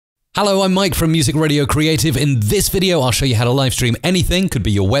Hello, I'm Mike from Music Radio Creative. In this video, I'll show you how to live stream anything, could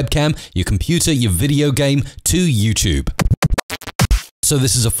be your webcam, your computer, your video game, to YouTube. So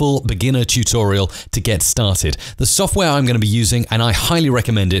this is a full beginner tutorial to get started. The software I'm going to be using, and I highly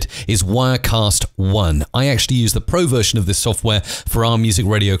recommend it, is Wirecast One. I actually use the pro version of this software for our Music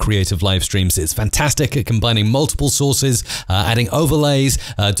Radio Creative live streams. It's fantastic at combining multiple sources, adding overlays,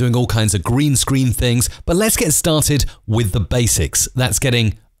 doing all kinds of green screen things. But let's get started with the basics. That's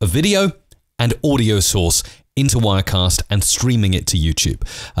getting a video and audio source into Wirecast and streaming it to YouTube.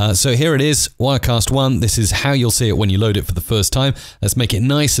 So here it is, Wirecast One. This is how you'll see it when you load it for the first time. Let's make it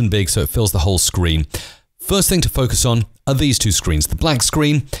nice and big so it fills the whole screen. First thing to focus on are these two screens, the black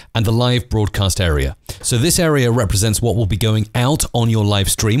screen and the live broadcast area. So this area represents what will be going out on your live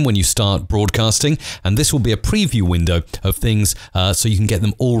stream when you start broadcasting, and this will be a preview window of things so you can get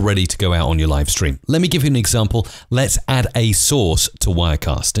them all ready to go out on your live stream. Let me give you an example. Let's add a source to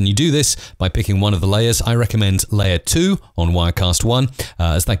Wirecast, and you do this by picking one of the layers. I recommend layer 2 on Wirecast One,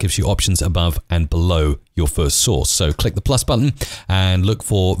 as that gives you options above and below your first source. So click the plus button and look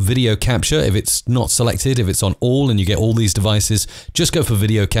for video capture. If it's not selected, if it's on all and you get all these devices, just go for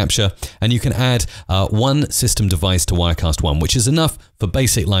video capture, and you can add one system device to Wirecast One, which is enough for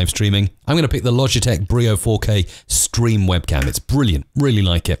basic live streaming. I'm going to pick the Logitech Brio 4K Stream webcam. It's brilliant, really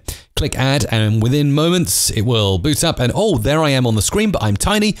like it. Click add, and within moments it will boot up, and oh, there I am on the screen, but I'm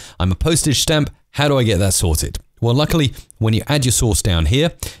tiny, I'm a postage stamp. How do I get that sorted? Well, luckily, when you add your source down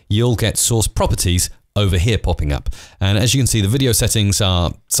here, you'll get source properties over here popping up. And as you can see, the video settings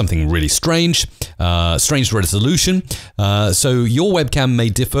are something really strange, strange resolution. So your webcam may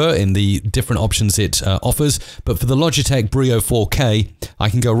differ in the different options it offers, but for the Logitech Brio 4K, I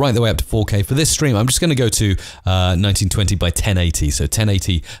can go right the way up to 4K. For this stream, I'm just going to go to 1920 by 1080, so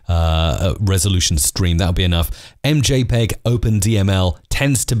 1080 resolution stream, that'll be enough. MJPEG OpenDML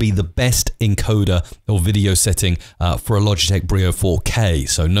tends to be the best encoder or video setting for a Logitech Brio 4K,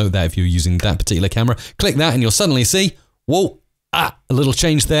 so note that if you're using that particular camera. Click that and you'll suddenly see, whoa, a little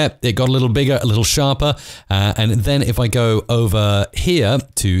change there. It got a little bigger, a little sharper. And then if I go over here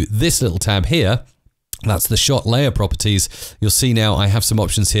to this little tab here, that's the shot layer properties. You'll see now I have some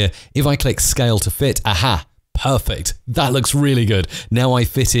options here. If I click scale to fit, aha, perfect. That looks really good. Now I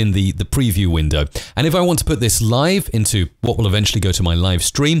fit in the preview window. And if I want to put this live into what will eventually go to my live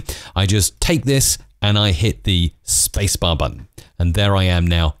stream, I just take this and I hit the spacebar button. And there I am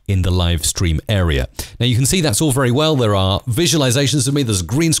now in the live stream area. Now you can see that's all very well. There are visualizations of me. There's a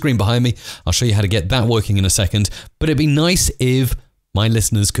green screen behind me. I'll show you how to get that working in a second. But it'd be nice if my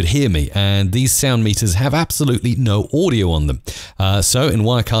listeners could hear me, and these sound meters have absolutely no audio on them. So in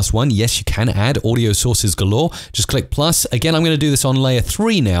Wirecast One, yes, you can add audio sources galore. Just click plus. Again, I'm going to do this on layer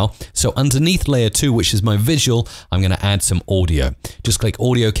 3 now. So underneath layer 2, which is my visual, I'm going to add some audio. Just click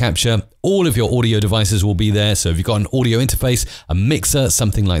audio capture. All of your audio devices will be there. So if you've got an audio interface, a mixer,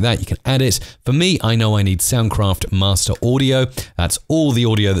 something like that, you can add it. For me, I know I need Soundcraft Master Audio. That's all the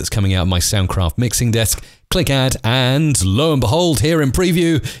audio that's coming out of my Soundcraft mixing desk. Click add, and lo and behold, here in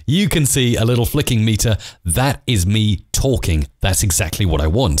preview, you can see a little flicking meter. That is me talking. That's exactly what I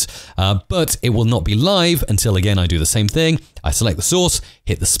want. But it will not be live until, again, I do the same thing. I select the source,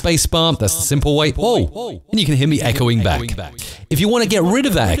 hit the space bar. That's the simple way. Oh, and you can hear me echoing back. If you want to get rid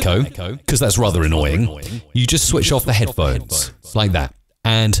of that echo, because that's rather annoying, you just switch off the headphones like that.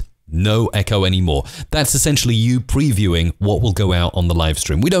 And no echo anymore. That's essentially you previewing what will go out on the live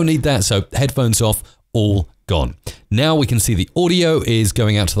stream. We don't need that, so headphones off, all gone. Now we can see the audio is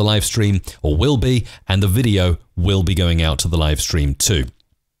going out to the live stream, or will be, and the video will be going out to the live stream too.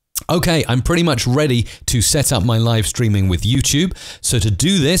 Okay, I'm pretty much ready to set up my live streaming with YouTube. So to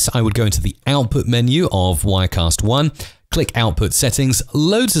do this, I would go into the output menu of Wirecast One, click output settings.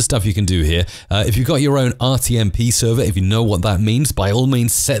 Loads of stuff you can do here. If you've got your own RTMP server, if you know what that means, by all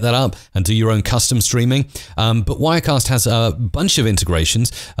means set that up and do your own custom streaming. But Wirecast has a bunch of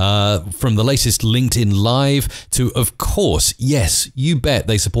integrations, from the latest LinkedIn Live to, of course, yes, you bet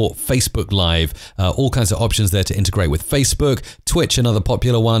they support Facebook Live. All kinds of options there to integrate with Facebook, Twitch, another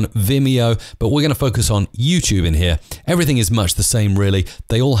popular one, Vimeo, but we're going to focus on YouTube in here. Everything is much the same, really.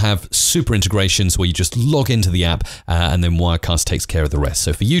 They all have super integrations where you just log into the app and then Wirecast takes care of the rest.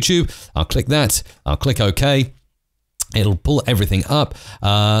 So for YouTube, I'll click that, I'll click OK. It'll pull everything up.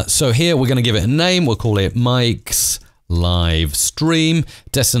 So here we're going to give it a name. We'll call it Mike's Live Stream.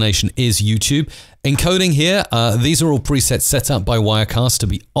 Destination is YouTube. Encoding here, these are all presets set up by Wirecast to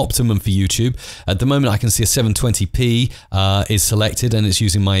be optimum for YouTube. At the moment, I can see a 720p is selected, and it's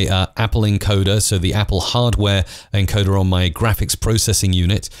using my Apple encoder, so the Apple hardware encoder on my graphics processing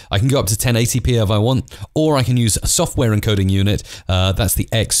unit. I can go up to 1080p if I want, or I can use a software encoding unit. That's the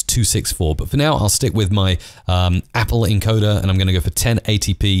X264. But for now, I'll stick with my Apple encoder, and I'm going to go for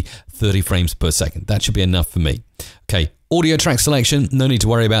 1080p, 30 frames per second. That should be enough for me. Okay. Audio track selection, no need to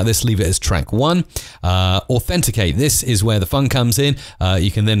worry about this, leave it as track 1. Authenticate, this is where the fun comes in.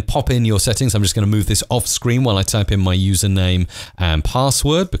 You can then pop in your settings. I'm just going to move this off screen while I type in my username and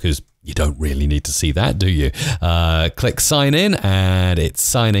password, because you don't really need to see that, do you? Click sign in, and it's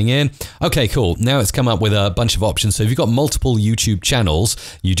signing in. Okay, cool. Now it's come up with a bunch of options. So if you've got multiple YouTube channels,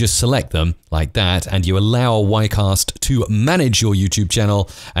 you just select them like that, and you allow Wirecast to manage your YouTube channel.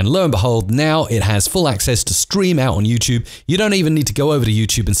 And lo and behold, now it has full access to stream out on YouTube. You don't even need to go over to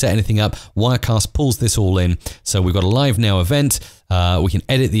YouTube and set anything up. Wirecast pulls this all in. So we've got a live now event. We can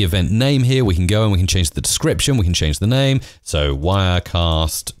edit the event name here. We can go and we can change the description. We can change the name. So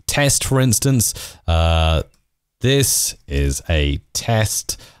Wirecast test, for instance. This is a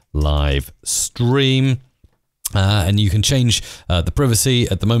test live stream. And you can change the privacy.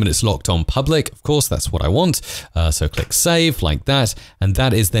 At the moment, it's locked on public. Of course, that's what I want. So click save like that. And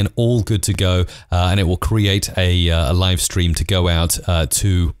that is then all good to go. And it will create a live stream to go out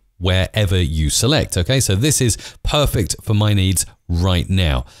to wherever you select. Okay, so this is perfect for my needs right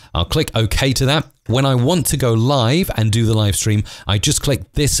now. I'll click OK to that. When I want to go live and do the live stream, I just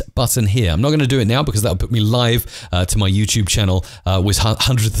click this button here. I'm not going to do it now because that'll put me live to my YouTube channel with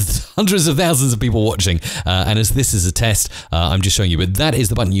hundreds of thousands of people watching. And as this is a test, I'm just showing you. But that is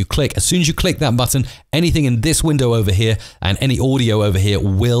the button you click. As soon as you click that button, anything in this window over here and any audio over here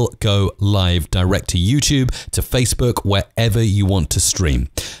will go live direct to YouTube, to Facebook, wherever you want to stream.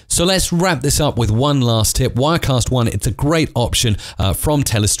 So let's wrap this up with one last tip. Wirecast One, it's a great option from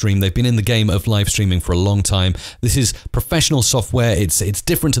Telestream. They've been in the game of live streaming for a long time. This is professional software. It's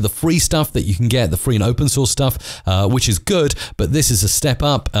different to the free stuff that you can get, the free and open source stuff, which is good, but this is a step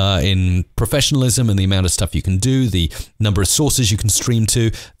up in professionalism and the amount of stuff you can do, the number of sources you can stream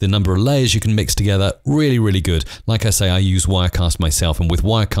to, the number of layers you can mix together. Really, really good. Like I say, I use Wirecast myself, and with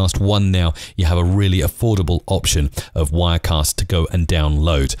Wirecast One now, you have a really affordable option of Wirecast to go and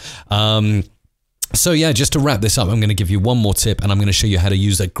download. So yeah, just to wrap this up, I'm going to give you one more tip, and I'm going to show you how to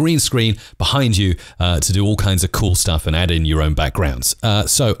use a green screen behind you to do all kinds of cool stuff and add in your own backgrounds.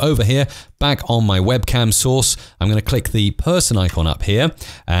 So over here, back on my webcam source, I'm going to click the person icon up here,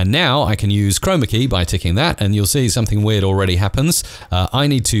 and now I can use chroma key by ticking that, and you'll see something weird already happens. I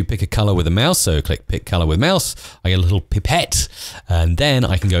need to pick a color with a mouse, so click pick color with mouse. I get a little pipette, and then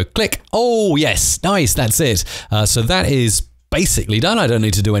I can go click. Oh yes, nice, that's it. So that is basically done. I don't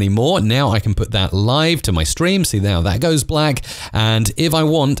need to do any more. Now I can put that live to my stream. See now that goes black. And if I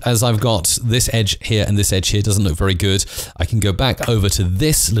want, as I've got this edge here and this edge here, doesn't look very good, I can go back over to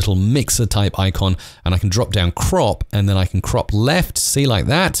this little mixer type icon, and I can drop down crop, and then I can crop left, see like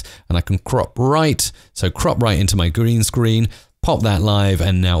that, and I can crop right. So crop right into my green screen, pop that live,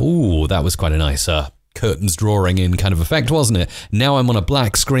 and now, ooh, that was quite a nice curtains drawing in kind of effect, wasn't it? Now I'm on a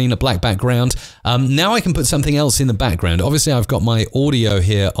black screen, a black background. Now I can put something else in the background. Obviously, I've got my audio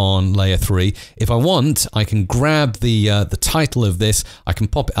here on layer 3. If I want, I can grab the title of this, I can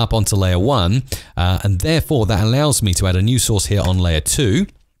pop it up onto layer 1, and therefore that allows me to add a new source here on layer 2.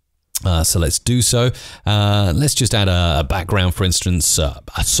 So let's do so. Let's just add a background, for instance.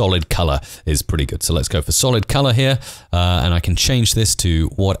 A solid color is pretty good. So let's go for solid color here, and I can change this to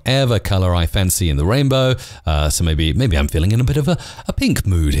whatever color I fancy in the rainbow. So maybe I'm feeling in a bit of a pink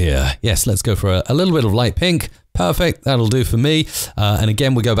mood here. Yes, let's go for a little bit of light pink. Perfect, that'll do for me. And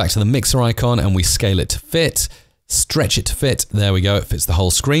again, we go back to the mixer icon and we scale it to fit. Stretch it to fit. There we go. It fits the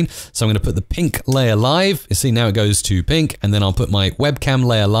whole screen. So I'm going to put the pink layer live. You see now it goes to pink, and then I'll put my webcam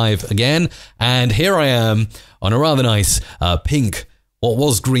layer live again. And here I am on a rather nice pink, what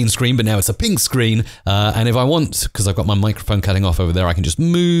was green screen, but now it's a pink screen. And if I want, because I've got my microphone cutting off over there, I can just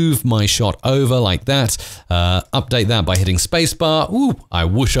move my shot over like that. Update that by hitting spacebar. Ooh, I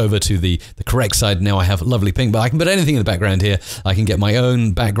whoosh over to the correct side. Now I have lovely pink, but I can put anything in the background here. I can get my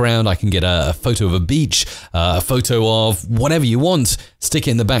own background. I can get a photo of a beach, a photo of whatever you want. Stick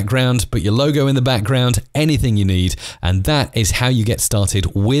it in the background, put your logo in the background, anything you need. And that is how you get started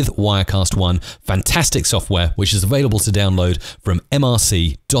with Wirecast One. Fantastic software, which is available to download from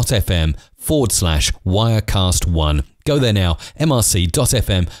mrc.fm/Wirecast One. Go there now,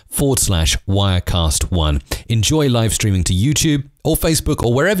 mrc.fm/Wirecast1. Enjoy live streaming to YouTube or Facebook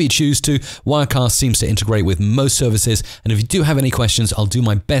or wherever you choose to. Wirecast seems to integrate with most services, and if you do have any questions, I'll do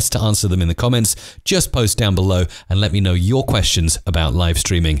my best to answer them in the comments. Just post down below and let me know your questions about live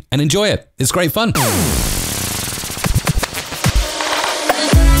streaming, and enjoy it. It's great fun.